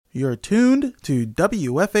You're tuned to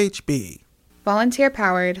WFHB.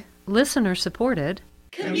 Volunteer-powered, listener-supported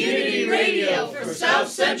community radio for South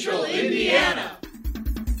Central Indiana.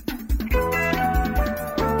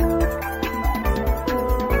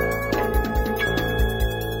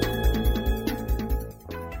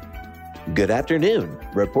 Good afternoon.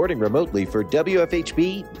 Reporting remotely for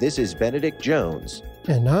WFHB, this is Benedict Jones.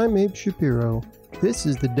 And I'm Abe Shapiro. This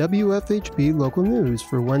is the WFHB local news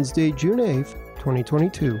for Wednesday, June 8th,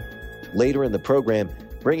 2022. Later in the program,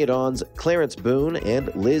 Bring It On's Clarence Boone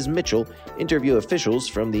and Liz Mitchell interview officials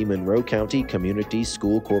from the Monroe County Community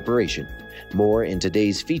School Corporation. More in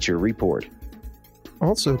today's feature report.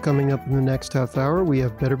 Also coming up in the next half hour, we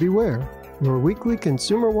have Better Beware, your weekly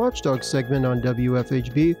consumer watchdog segment on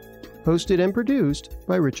WFHB, hosted and produced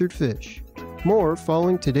by Richard Fish. More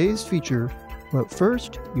following today's feature, but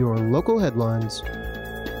first, your local headlines.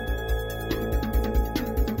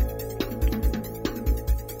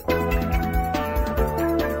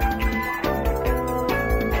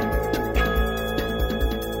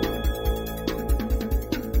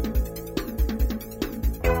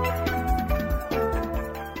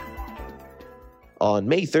 On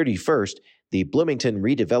May 31st, the Bloomington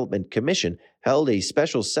Redevelopment Commission held a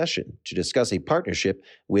special session to discuss a partnership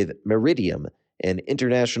with Meridiam, an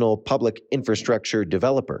international public infrastructure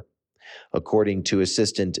developer. According to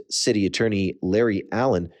Assistant City Attorney Larry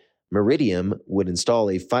Allen, Meridiam would install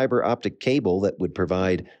a fiber optic cable that would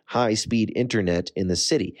provide high-speed internet in the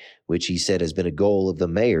city, which he said has been a goal of the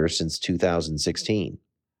mayor since 2016.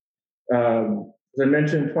 As I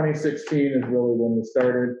mentioned, 2016 is really when we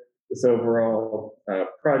started this overall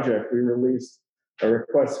project. We released a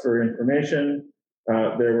request for information.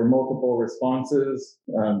 There were multiple responses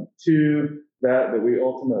to that we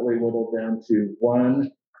ultimately whittled down to one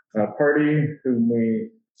party whom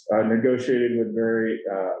we negotiated with very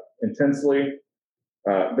intensely.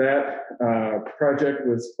 That project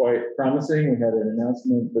was quite promising. We had an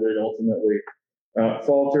announcement, but it ultimately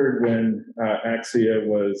faltered when Axia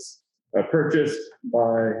was purchased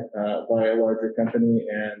by a larger company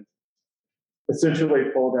and essentially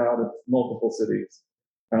pulled out of multiple cities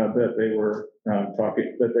that they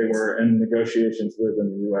were in negotiations with in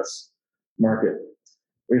the U.S. market.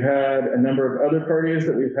 We've had a number of other parties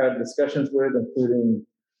that we've had discussions with, including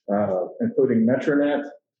Metronet.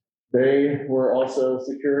 They were also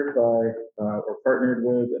secured by or partnered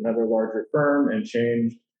with another larger firm and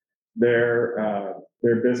changed their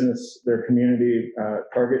business, their community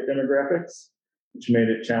target demographics, which made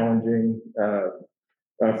it challenging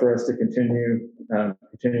for us to continue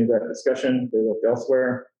that discussion. They looked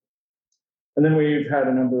elsewhere. And then we've had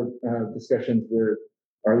a number of discussions with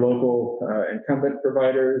our local incumbent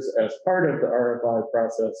providers as part of the RFI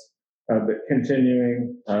process, but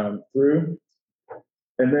continuing through.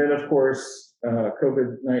 And then, of course,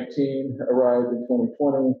 COVID-19 arrived in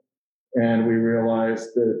 2020, and we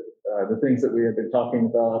realized that the things that we had been talking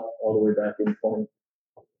about all the way back in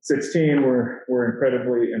 2016 were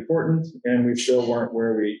incredibly important, and we still weren't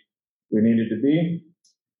where we needed to be.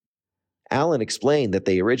 Allen explained that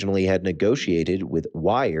they originally had negotiated with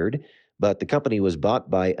Wired, but the company was bought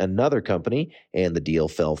by another company and the deal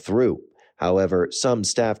fell through. However, some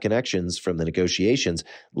staff connections from the negotiations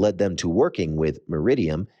led them to working with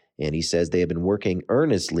Meridiam, and he says they have been working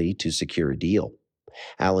earnestly to secure a deal.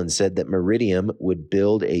 Allen said that Meridiam would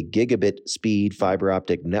build a gigabit speed fiber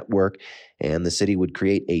optic network, and the city would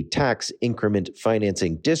create a tax increment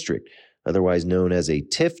financing district, otherwise known as a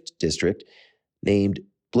TIF district, named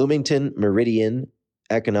Bloomington Meridian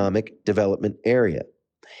Economic Development Area.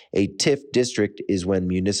 A TIF district is when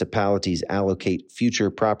municipalities allocate future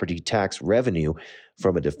property tax revenue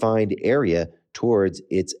from a defined area towards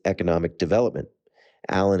its economic development.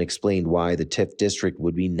 Allen explained why the TIF district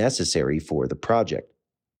would be necessary for the project.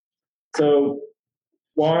 So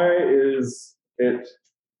why is it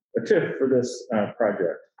a TIF for this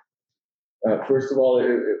project? First of all,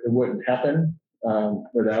 it wouldn't happen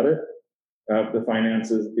without it. The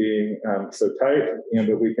finances being so tight,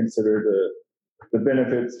 but we consider the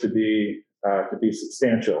benefits to be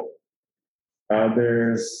substantial.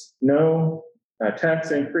 There's no tax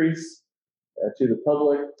increase to the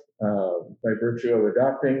public by virtue of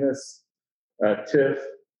adopting this TIF,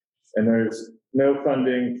 and there's no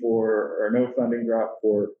funding drop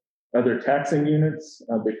for other taxing units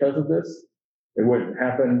because of this. It wouldn't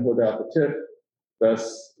happen without the TIF.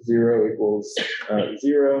 Thus, 0 equals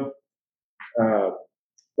 0.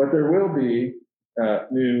 But there will be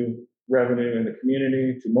new revenue in the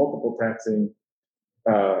community to multiple taxing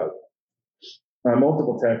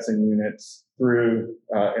units through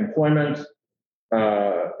employment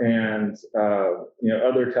and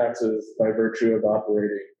other taxes by virtue of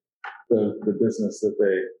operating the business that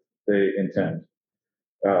they intend.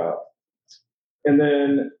 And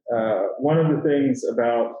then one of the things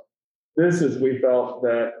about this is we felt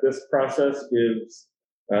that this process gives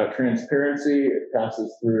transparency. It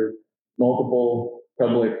passes through multiple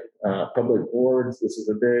public boards. This is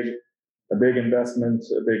a big investment,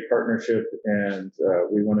 a big partnership, and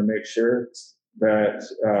we want to make sure that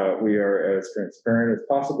we are as transparent as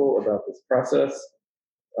possible about this process.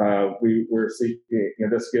 We're seeking,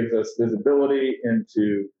 this gives us visibility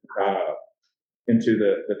into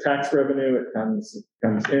the tax revenue. It comes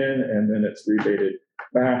in and then it's rebated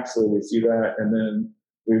back, so we see that, and then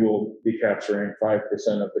we will be capturing 5%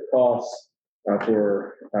 of the costs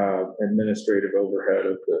for administrative overhead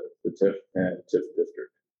of the TIF and TIF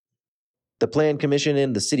district. The Plan Commission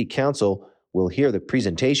and the City Council will hear the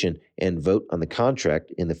presentation and vote on the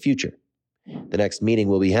contract in the future. The next meeting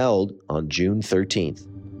will be held on June 13th.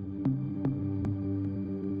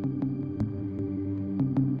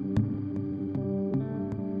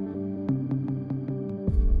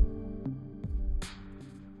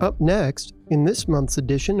 Up next, in this month's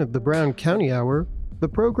edition of the Brown County Hour, the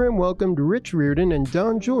program welcomed Rich Reardon and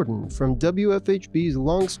Don Jordan from WFHB's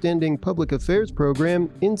long-standing public affairs program,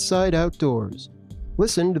 Inside Outdoors.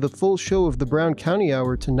 Listen to the full show of the Brown County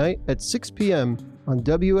Hour tonight at 6 p.m. on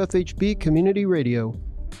WFHB Community Radio.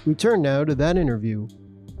 We turn now to that interview.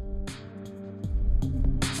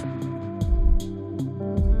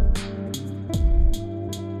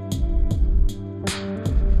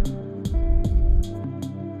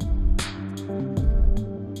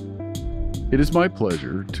 It is my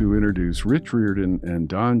pleasure to introduce Rich Reardon and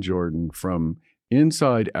Don Jordan from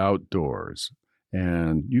Inside Outdoors.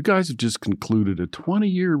 And you guys have just concluded a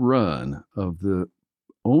 20-year run of the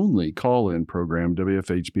only call-in program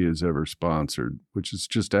WFHB has ever sponsored, which is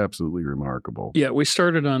just absolutely remarkable. Yeah, we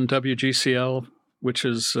started on WGCL, which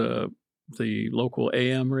is the local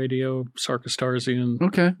AM radio, Sarkistarzian,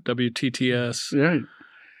 Okay. WTTS. Yeah.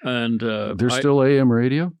 And There's still AM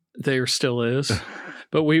radio? There still is.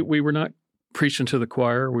 But we were not preaching to the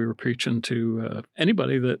choir. We were preaching to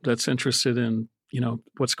anybody that's interested in,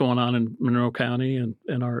 what's going on in Monroe County and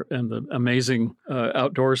the amazing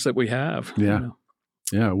outdoors that we have. Yeah.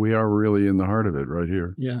 Yeah, we are really in the heart of it right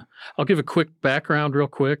here. Yeah. I'll give a quick background real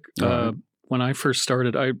quick. When I first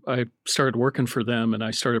started, I started working for them and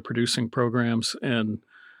I started producing programs, and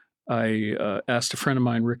I asked a friend of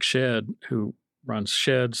mine, Rick Shedd, who runs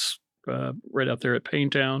Sheds right out there at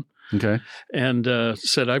Paintown. Okay. And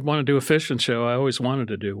said, I want to do a fishing show. I always wanted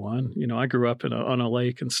to do one. I grew up on a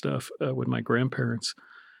lake and stuff with my grandparents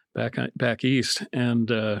back east. And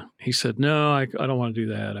he said, no, I don't want to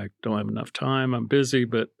do that. I don't have enough time. I'm busy.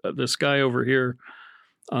 But this guy over here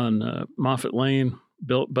on Moffett Lane,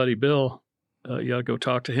 Buddy Bill, you got to go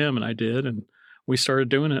talk to him. And I did. And we started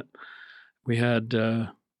doing it. We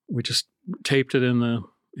just taped it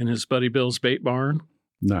in his Buddy Bill's bait barn.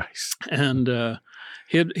 Nice. And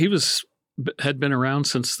he had been around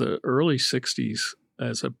since the early 60s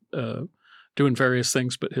as doing various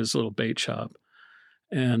things, but his little bait shop.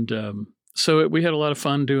 And so we had a lot of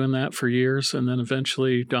fun doing that for years. And then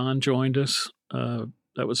eventually Don joined us.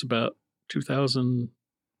 That was about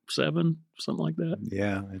 2007, something like that.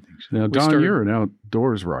 Yeah, I think so. Now, Don, you're an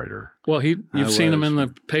outdoors writer. Well, you've seen him in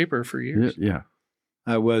the paper for years. Yeah.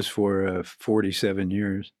 I was for 47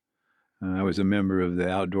 years. I was a member of the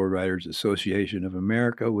Outdoor Writers Association of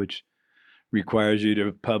America, which requires you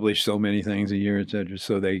to publish so many things a year, et cetera,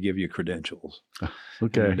 so they give you credentials.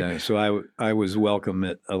 Okay. And, so I was welcome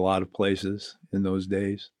at a lot of places in those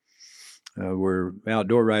days, where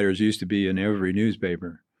Outdoor Writers used to be in every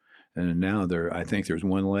newspaper, and now I think there's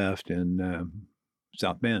one left in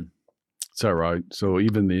South Bend. Is that right? So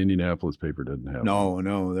even the Indianapolis paper doesn't have one.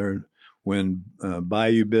 No, they're... When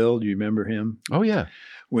Bayou Bill, do you remember him? Oh, yeah.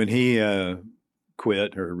 When he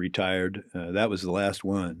quit or retired, that was the last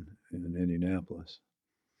one in Indianapolis.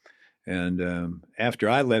 And after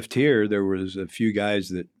I left here, there was a few guys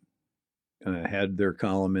that had their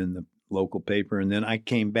column in the local paper. And then I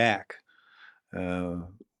came back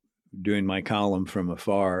doing my column from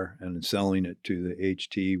afar and selling it to the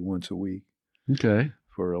HT once a week. Okay.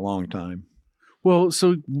 For a long time. Well,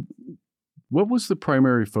 so... what was the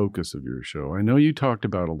primary focus of your show? I know you talked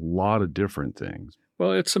about a lot of different things.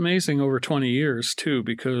 Well, it's amazing over 20 years, too,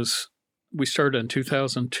 because we started in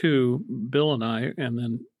 2002, Bill and I, and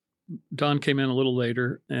then Don came in a little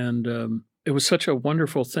later. And it was such a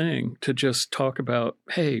wonderful thing to just talk about,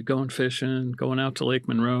 hey, going fishing, going out to Lake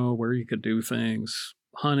Monroe, where you could do things,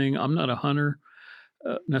 hunting. I'm not a hunter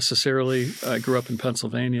necessarily. I grew up in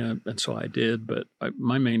Pennsylvania, and so I did. But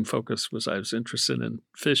my main focus was I was interested in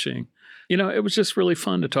fishing. it was just really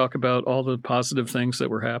fun to talk about all the positive things that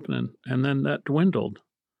were happening. And then that dwindled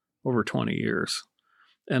over 20 years.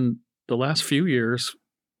 And the last few years,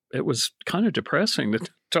 it was kind of depressing to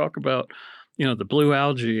talk about, the blue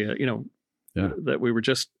algae, that we were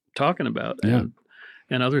just talking about.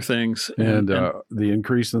 And other things. And the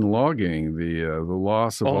increase in logging, the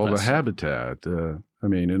loss of all the habitat.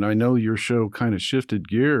 And I know your show kind of shifted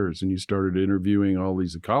gears and you started interviewing all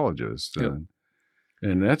these ecologists.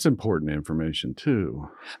 And that's important information too.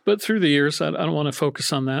 But through the years, I don't want to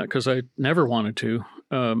focus on that because I never wanted to.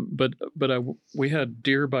 We had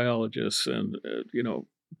deer biologists and,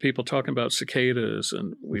 people talking about cicadas,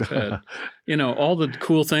 and we've had, all the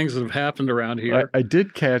cool things that have happened around here. I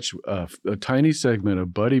did catch a tiny segment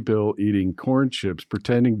of Buddy Bill eating corn chips,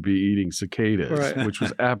 pretending to be eating cicadas, which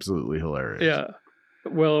was absolutely hilarious. Yeah.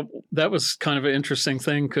 Well, that was kind of an interesting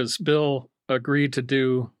thing because Bill agreed to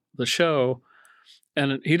do the show,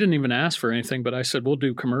 and he didn't even ask for anything, but I said, we'll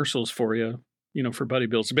do commercials for you, for Buddy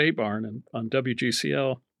Bill's Bait Barn and on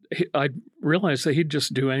WGCL. I realized that he'd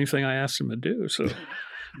just do anything I asked him to do. So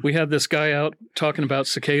we had this guy out talking about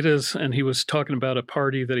cicadas, and he was talking about a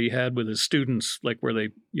party that he had with his students, like where they,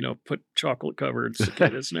 put chocolate covered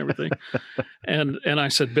cicadas and everything. And I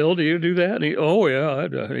said, Bill, do you do that? And he, oh yeah,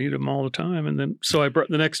 I eat them all the time. And then, so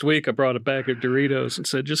the next week I brought a bag of Doritos and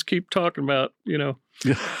said, just keep talking about, and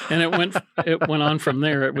it went on from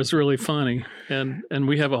there. It was really funny. And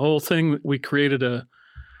we have a whole thing. We created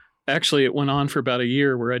actually, it went on for about a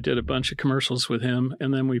year where I did a bunch of commercials with him,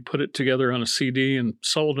 and then we put it together on a CD and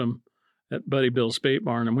sold them at Buddy Bill's Bait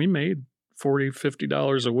Barn, and we made $40,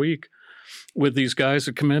 $50 a week with these guys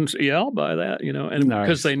that come in. Yeah, I'll buy that, and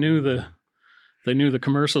because they knew the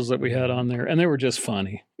commercials that we had on there, and they were just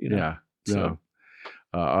funny. Yeah. So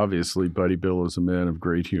obviously, Buddy Bill is a man of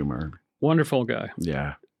great humor. Wonderful guy.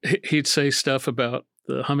 Yeah, he'd say stuff about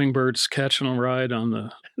the hummingbirds catching a ride on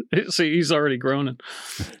the. See, he's already grown.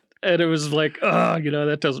 And it was like,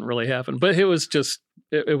 that doesn't really happen. But it was just,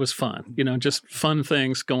 it was fun, just fun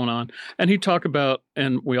things going on. And he'd talk about,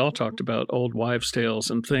 and we all talked about old wives'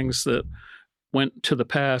 tales and things that went to the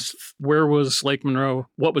past. Where was Lake Monroe?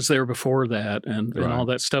 What was there before that? And all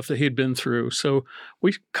that stuff that he'd been through. So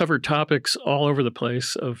we covered topics all over the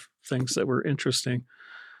place of things that were interesting.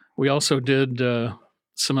 We also did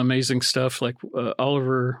some amazing stuff. Like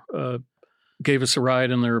Oliver gave us a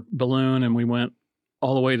ride in their balloon, and we went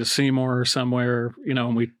all the way to Seymour or somewhere,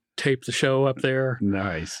 and we taped the show up there.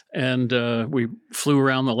 Nice. And we flew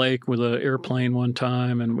around the lake with an airplane one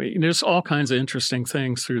time, and there's all kinds of interesting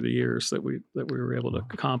things through the years that we were able to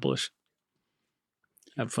accomplish,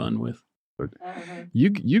 have fun with.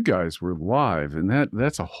 You guys were live, and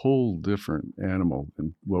that's a whole different animal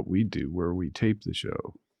than what we do, where we tape the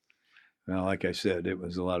show. Well, like I said, it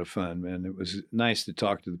was a lot of fun, man. It was nice to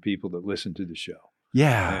talk to the people that listen to the show.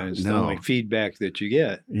 Yeah, and it's the only feedback that you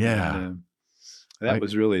get. Yeah, and, that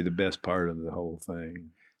was really the best part of the whole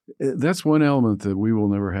thing. That's one element that we will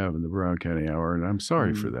never have in the Brown County Hour, and I'm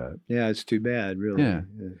sorry for that. Yeah, it's too bad, really. Yeah,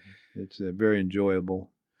 it's very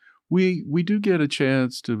enjoyable. We do get a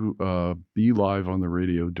chance to be live on the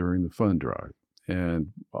radio during the fund drive,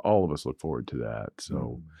 and all of us look forward to that.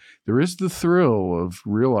 So there is the thrill of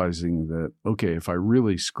realizing that, okay, if I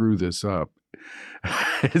really screw this up,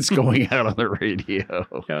 it's going out on the radio.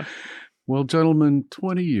 Yeah. Well, gentlemen,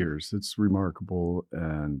 20 years. It's remarkable.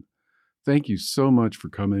 And thank you so much for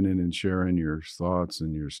coming in and sharing your thoughts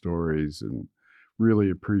and your stories, and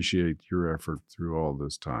really appreciate your effort through all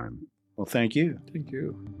this time. Well, thank you. Thank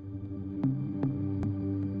you.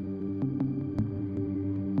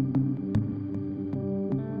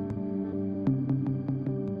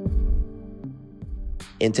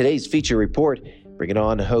 In today's feature report, Bring It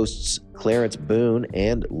On hosts Clarence Boone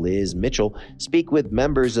and Liz Mitchell speak with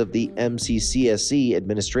members of the MCCSC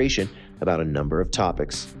administration about a number of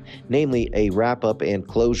topics, namely a wrap-up and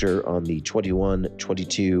closure on the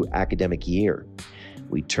 21-22 academic year.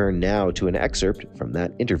 We turn now to an excerpt from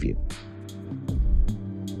that interview.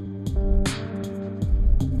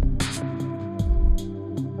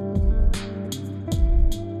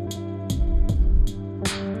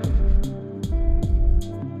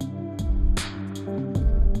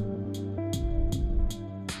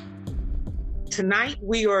 Tonight,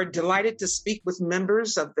 we are delighted to speak with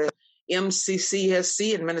members of the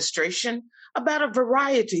MCCSC administration about a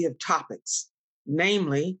variety of topics,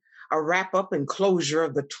 namely a wrap-up and closure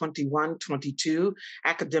of the 21-22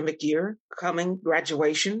 academic year, coming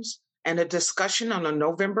graduations, and a discussion on a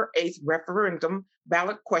November 8th referendum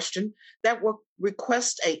ballot question that will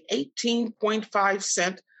request a 18.5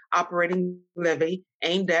 cent operating levy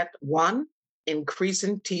aimed at 1,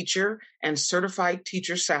 increasing teacher and certified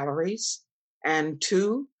teacher salaries. And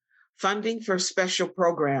 2, funding for special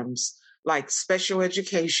programs like special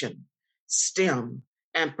education, STEM,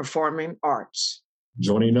 and performing arts.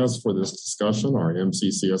 Joining us for this discussion are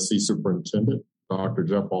MCCSC Superintendent, Dr.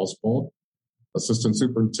 Jeff Oswald, Assistant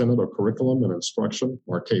Superintendent of Curriculum and Instruction,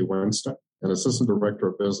 Marquet Winston, and Assistant Director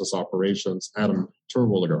of Business Operations, Adam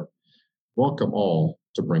Terwilliger. Welcome all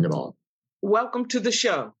to Bring It On. Welcome to the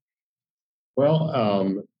show.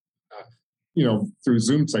 Well, through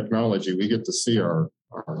Zoom technology, we get to see our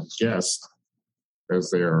guests as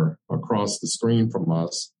they're across the screen from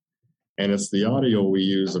us. And it's the audio we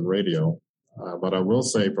use in radio. But I will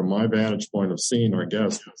say, from my vantage point of seeing our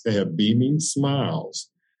guests, they have beaming smiles.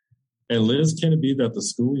 And Liz, can it be that the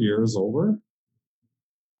school year is over?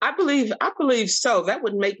 I believe so. That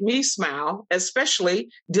would make me smile, especially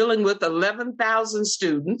dealing with 11,000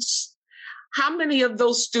 students. How many of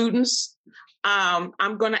those students,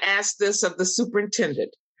 I'm going to ask this of the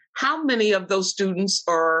superintendent, how many of those students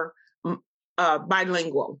are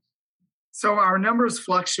bilingual? So our numbers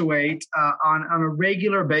fluctuate on a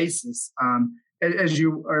regular basis. As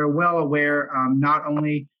you are well aware, not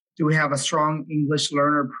only do we have a strong English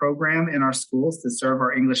learner program in our schools to serve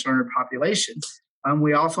our English learner population,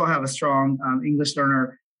 we also have a strong English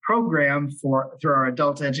learner program through our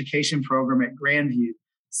adult education program at Grandview.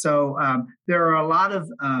 So there are a lot of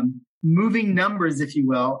moving numbers, if you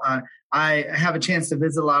will. I have a chance to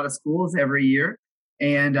visit a lot of schools every year.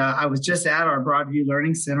 And I was just at our Broadview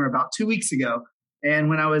Learning Center about 2 weeks ago. And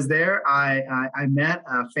when I was there, I met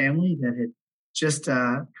a family that had just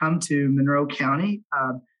come to Monroe County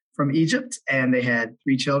from Egypt, and they had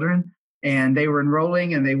 3 children. And they were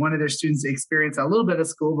enrolling, and they wanted their students to experience a little bit of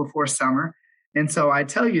school before summer. And so I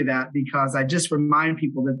tell you that because I just remind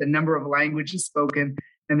people that the number of languages spoken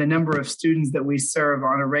and the number of students that we serve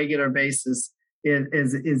on a regular basis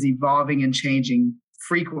is evolving and changing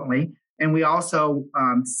frequently. And we also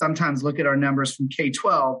sometimes look at our numbers from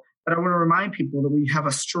K-12, but I want to remind people that we have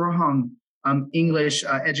a strong English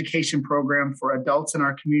education program for adults in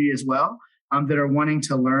our community as well that are wanting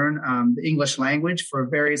to learn the English language for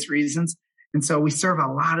various reasons. And so we serve a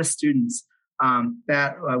lot of students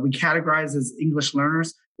that we categorize as English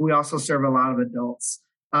learners. We also serve a lot of adults.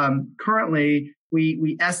 Currently,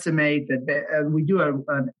 we estimate that we do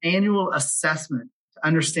an annual assessment to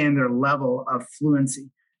understand their level of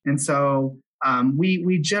fluency. And so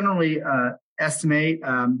we generally estimate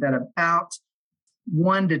that about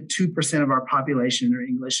 1% to 2% of our population are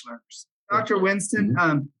English learners. Dr. Winston,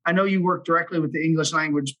 I know you work directly with the English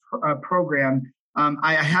language program.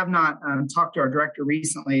 I have not talked to our director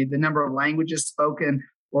recently, the number of languages spoken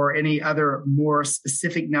or any other more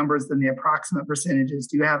specific numbers than the approximate percentages.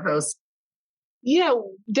 Do you have those? Yeah,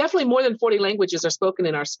 definitely more than 40 languages are spoken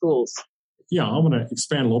in our schools. Yeah, I'm going to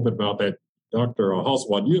expand a little bit about that. Dr.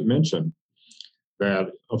 Oswald, you had mentioned that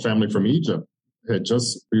a family from Egypt had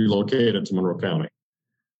just relocated to Monroe County.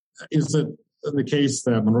 Is it the case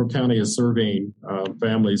that Monroe County is serving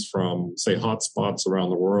families from, say, hotspots around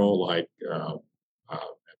the world like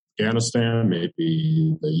Afghanistan,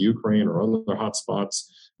 maybe the Ukraine or other hotspots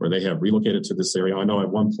where they have relocated to this area? I know at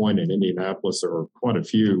one point in Indianapolis, there were quite a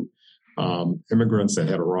few immigrants that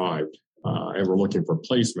had arrived and were looking for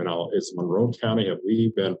placement. Now, is Monroe County, have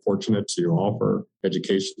we been fortunate to offer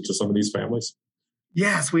education to some of these families?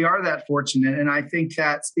 Yes, we are that fortunate. And I think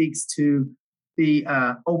that speaks to the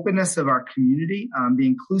openness of our community, the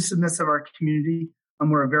inclusiveness of our community.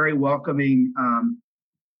 We're a very welcoming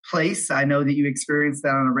place. I know that you experience that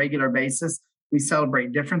on a regular basis. We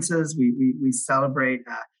celebrate differences. We celebrate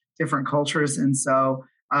different cultures. And so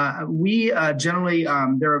we generally,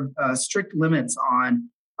 there are strict limits on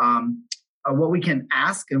what we can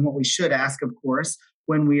ask and what we should ask, of course,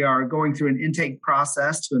 when we are going through an intake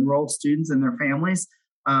process to enroll students and their families.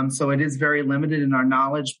 So it is very limited in our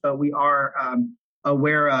knowledge, but we are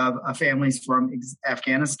aware of families from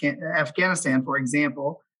Afghanistan, for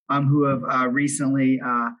example, who have recently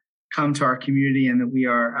come to our community, and that we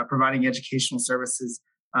are providing educational services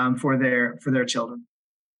for their children.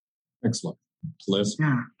 Excellent. Liz?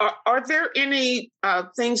 Yeah. Are there any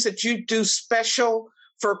things that you do special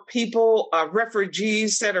for people,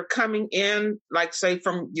 refugees that are coming in, like say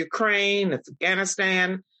from Ukraine,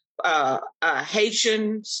 Afghanistan,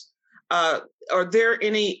 Haitians? Are there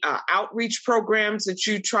any outreach programs that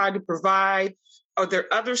you try to provide? Are there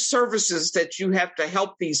other services that you have to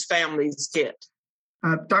help these families get?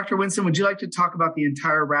 Dr. Winston, would you like to talk about the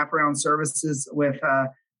entire wraparound services with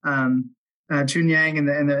Chunyang and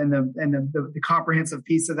the comprehensive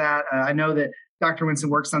piece of that? I know that Dr. Winston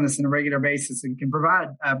works on this on a regular basis and can provide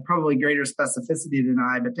probably greater specificity than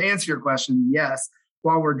I. But to answer your question, yes,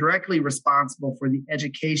 while we're directly responsible for the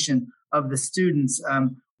education of the students,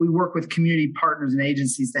 we work with community partners and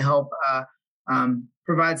agencies to help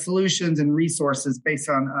provide solutions and resources based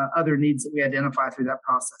on other needs that we identify through that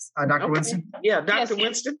process. Dr. Winston? Yeah, Dr.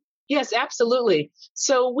 Winston? Yes, absolutely.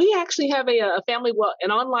 So we actually have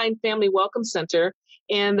an online family welcome center,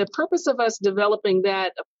 and the purpose of us developing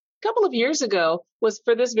that a couple of years ago was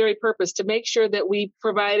for this very purpose, to make sure that we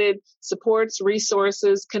provided supports,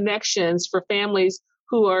 resources, connections for families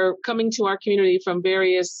who are coming to our community from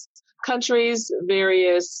various countries,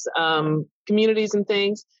 various communities and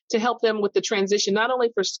things, to help them with the transition, not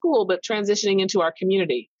only for school, but transitioning into our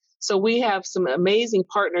community. So we have some amazing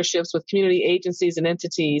partnerships with community agencies and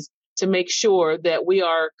entities to make sure that we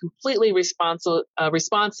are completely responsive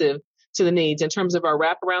to the needs in terms of our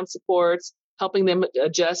wraparound supports, helping them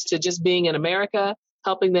adjust to just being in America,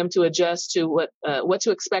 helping them to adjust to what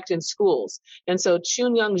to expect in schools. And so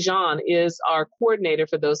Chun Young Jean is our coordinator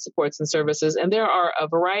for those supports and services. And there are a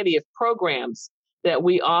variety of programs that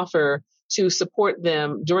we offer to support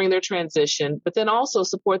them during their transition, but then also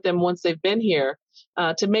support them once they've been here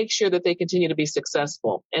to make sure that they continue to be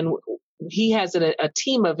successful. And he has a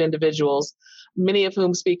team of individuals, many of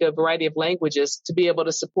whom speak a variety of languages, to be able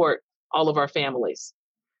to support all of our families.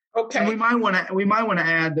 Okay. And we might want to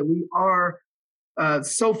add that we are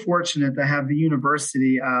so fortunate to have the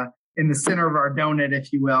university in the center of our donut,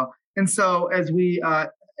 if you will. And so as we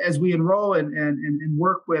enroll and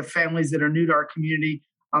work with families that are new to our community,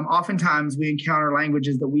 oftentimes we encounter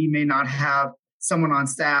languages that we may not have someone on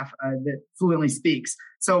staff that fluently speaks.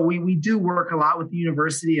 So we do work a lot with the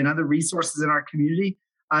university and other resources in our community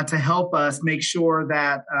to help us make sure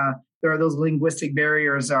that there are those linguistic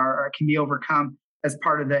barriers can be overcome as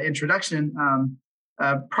part of the introduction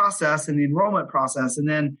process and the enrollment process, and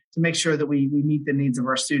then to make sure that we meet the needs of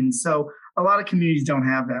our students. So a lot of communities don't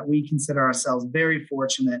have that. We consider ourselves very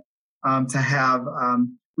fortunate to have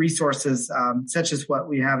resources such as what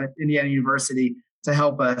we have at Indiana University to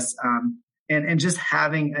help us, and just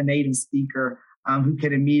having a native speaker who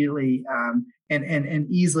can immediately and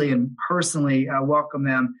easily and personally welcome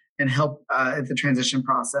them and help at the transition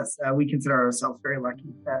process. We consider ourselves very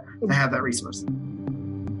lucky to have that resource.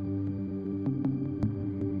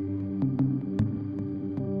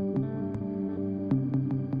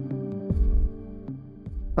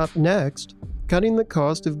 Up next, cutting the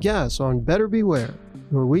cost of gas on Better Beware,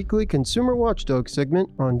 your weekly consumer watchdog segment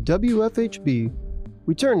on WFHB.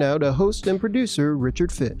 We turn now to host and producer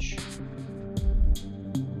Richard Fish.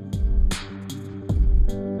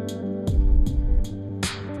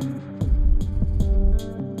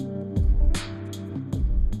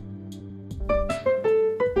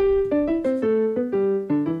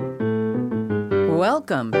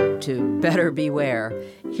 Welcome to Better Beware.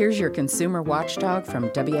 Here's your consumer watchdog from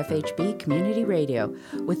WFHB Community Radio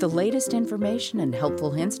with the latest information and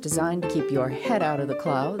helpful hints designed to keep your head out of the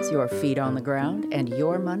clouds, your feet on the ground, and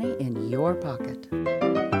your money in your pocket.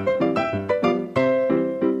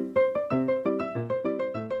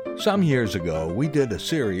 Some years ago, we did a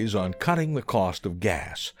series on cutting the cost of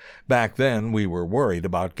gas. Back then, we were worried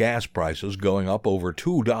about gas prices going up over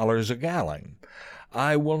 $2 a gallon.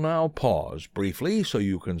 I will now pause briefly so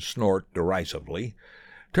you can snort derisively.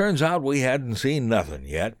 Turns out we hadn't seen nothing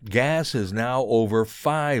yet. Gas is now over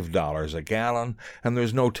 $5 a gallon, and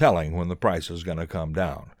there's no telling when the price is going to come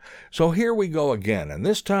down. So here we go again, and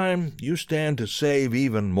this time you stand to save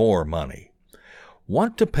even more money.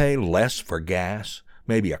 Want to pay less for gas?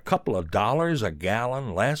 Maybe a couple of dollars a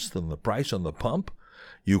gallon less than the price on the pump?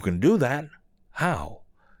 You can do that. How?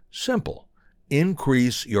 Simple.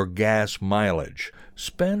 Increase your gas mileage.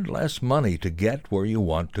 Spend less money to get where you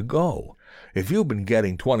want to go. If you've been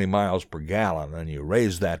getting 20 miles per gallon and you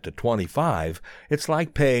raise that to 25, it's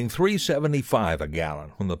like paying $3.75 a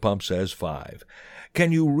gallon when the pump says 5.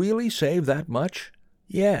 Can you really save that much?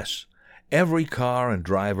 Yes. Every car and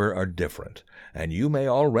driver are different, and you may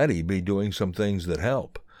already be doing some things that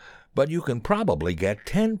help. But you can probably get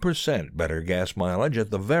 10% better gas mileage at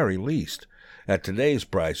the very least. At today's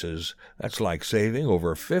prices, that's like saving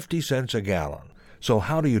over 50 cents a gallon. So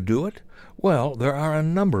how do you do it? Well, there are a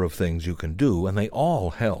number of things you can do, and they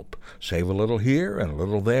all help. Save a little here and a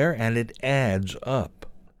little there, and it adds up.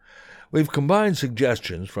 We've combined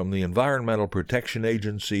suggestions from the Environmental Protection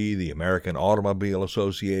Agency, the American Automobile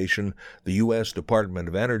Association, the U.S. Department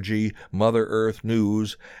of Energy, Mother Earth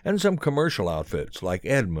News, and some commercial outfits like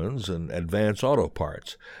Edmunds and Advance Auto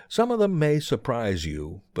Parts. Some of them may surprise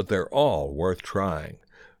you, but they're all worth trying.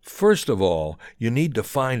 First of all, you need to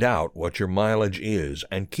find out what your mileage is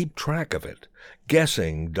and keep track of it.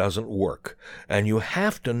 Guessing doesn't work, and you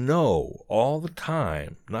have to know all the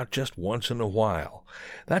time, not just once in a while.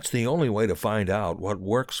 That's the only way to find out what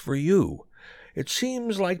works for you. It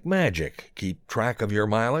seems like magic. Keep track of your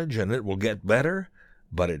mileage and it will get better,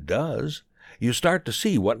 but it does. You start to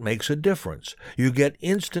see what makes a difference. You get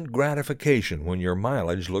instant gratification when your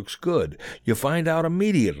mileage looks good. You find out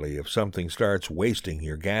immediately if something starts wasting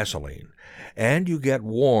your gasoline. And you get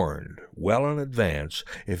warned well in advance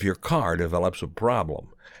if your car develops a problem.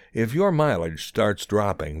 If your mileage starts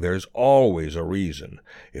dropping, there's always a reason.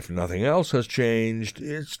 If nothing else has changed,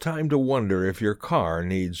 it's time to wonder if your car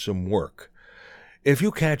needs some work. If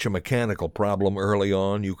you catch a mechanical problem early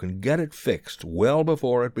on, you can get it fixed well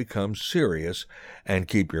before it becomes serious and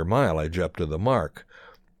keep your mileage up to the mark.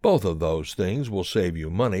 Both of those things will save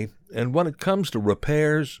you money, and when it comes to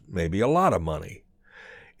repairs, maybe a lot of money.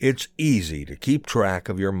 It's easy to keep track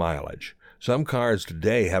of your mileage. Some cars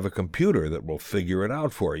today have a computer that will figure it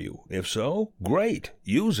out for you. If so, great,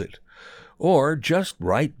 use it. Or just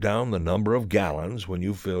write down the number of gallons when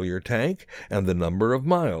you fill your tank and the number of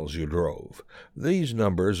miles you drove. These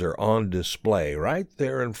numbers are on display right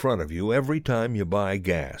there in front of you every time you buy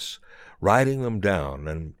gas. Writing them down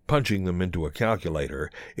and punching them into a calculator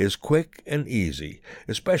is quick and easy,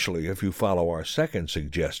 especially if you follow our second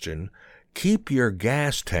suggestion, keep your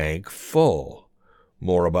gas tank full.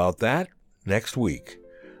 More about that next week.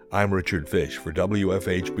 I'm Richard Fish for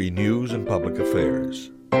WFHB News and Public Affairs.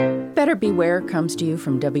 Better Beware comes to you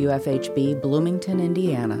from WFHB Bloomington,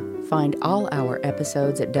 Indiana. Find all our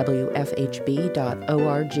episodes at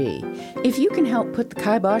WFHB.org. If you can help put the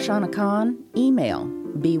kibosh on a con, email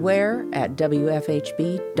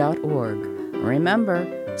beware@WFHB.org.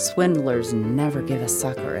 Remember, swindlers never give a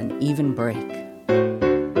sucker an even break.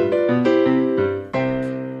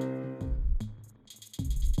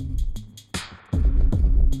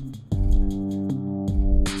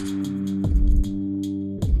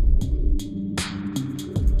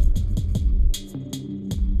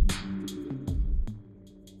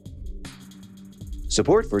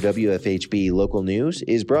 Support for WFHB Local News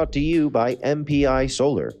is brought to you by MPI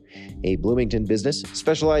Solar, a Bloomington business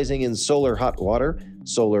specializing in solar hot water,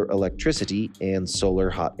 solar electricity, and solar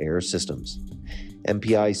hot air systems.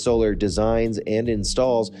 MPI Solar designs and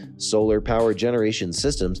installs solar power generation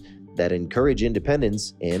systems that encourage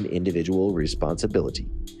independence and individual responsibility.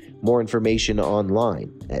 More information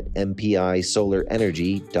online at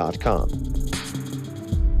mpisolarenergy.com.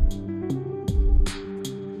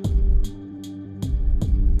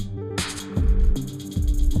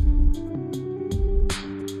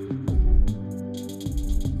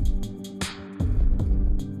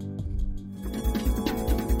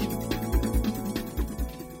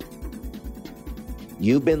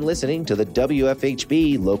 You've been listening to the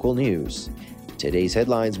WFHB Local News. Today's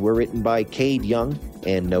headlines were written by Cade Young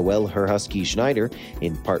and Noelle Herhusky Schneider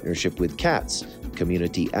in partnership with CATS,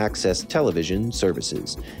 Community Access Television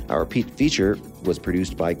Services. Our feature was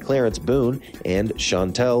produced by Clarence Boone and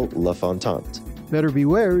Chantel LaFontant. Better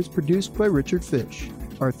Beware is produced by Richard Fish.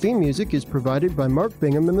 Our theme music is provided by Mark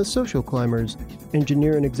Bingham and the Social Climbers.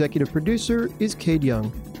 Engineer and executive producer is Cade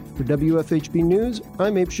Young. For WFHB News,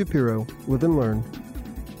 I'm Abe Shapiro. Live and learn.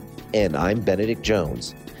 And I'm Benedict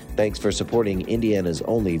Jones. Thanks for supporting Indiana's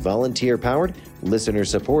only volunteer-powered,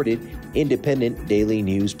 listener-supported, independent daily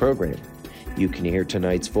news program. You can hear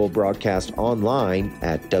tonight's full broadcast online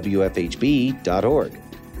at WFHB.org.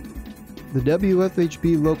 The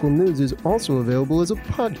WFHB Local News is also available as a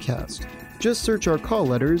podcast. Just search our call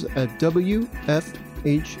letters at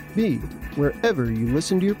WFHB, wherever you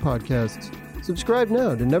listen to your podcasts. Subscribe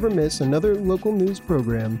now to never miss another local news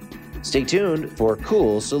program. Stay tuned for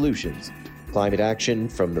Cool Solutions, climate action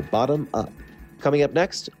from the bottom up. Coming up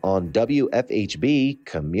next on WFHB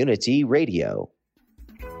Community Radio.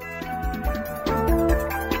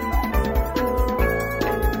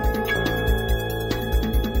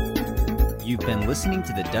 You've been listening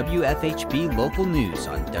to the WFHB Local News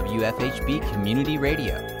on WFHB Community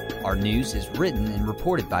Radio. Our news is written and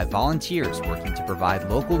reported by volunteers working to provide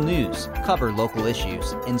local news, cover local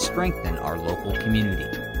issues, and strengthen our local community.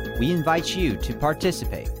 We invite you to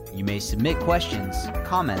participate. You may submit questions,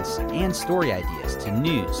 comments, and story ideas to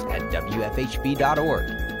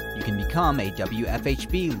news@WFHB.org. You can become a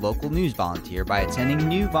WFHB local news volunteer by attending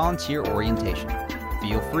new volunteer orientation.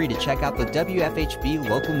 Feel free to check out the WFHB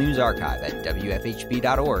Local News Archive at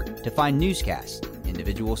WFHB.org to find newscasts,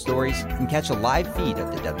 individual stories, and catch a live feed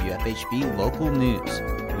of the WFHB Local News.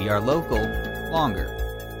 We are local, longer.